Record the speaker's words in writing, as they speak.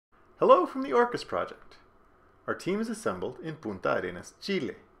Hello from the ORCAS project. Our team is assembled in Punta Arenas,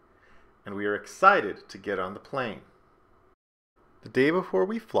 Chile, and we are excited to get on the plane. The day before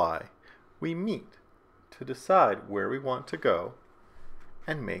we fly, we meet to decide where we want to go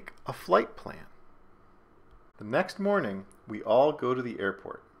and make a flight plan. The next morning, we all go to the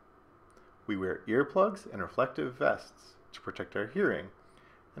airport. We wear earplugs and reflective vests to protect our hearing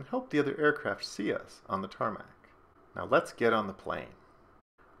and help the other aircraft see us on the tarmac. Now let's get on the plane.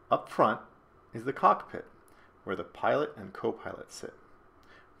 Up front is the cockpit, where the pilot and co-pilot sit.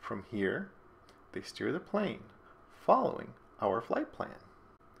 From here, they steer the plane, following our flight plan.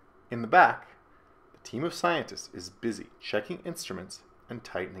 In the back, the team of scientists is busy checking instruments and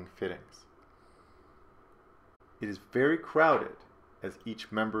tightening fittings. It is very crowded as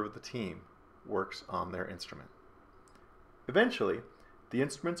each member of the team works on their instrument. Eventually, the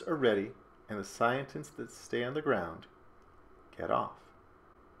instruments are ready and the scientists that stay on the ground get off.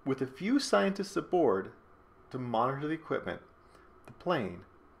 With a few scientists aboard to monitor the equipment, the plane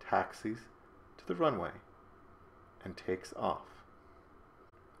taxis to the runway and takes off.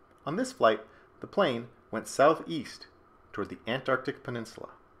 On this flight, the plane went southeast toward the Antarctic Peninsula.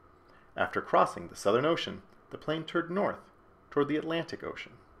 After crossing the Southern Ocean, the plane turned north toward the Atlantic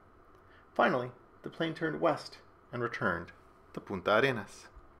Ocean. Finally, the plane turned west and returned to Punta Arenas.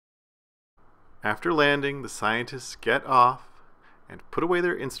 After landing, the scientists get off and put away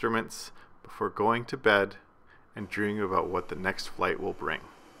their instruments before going to bed and dreaming about what the next flight will bring.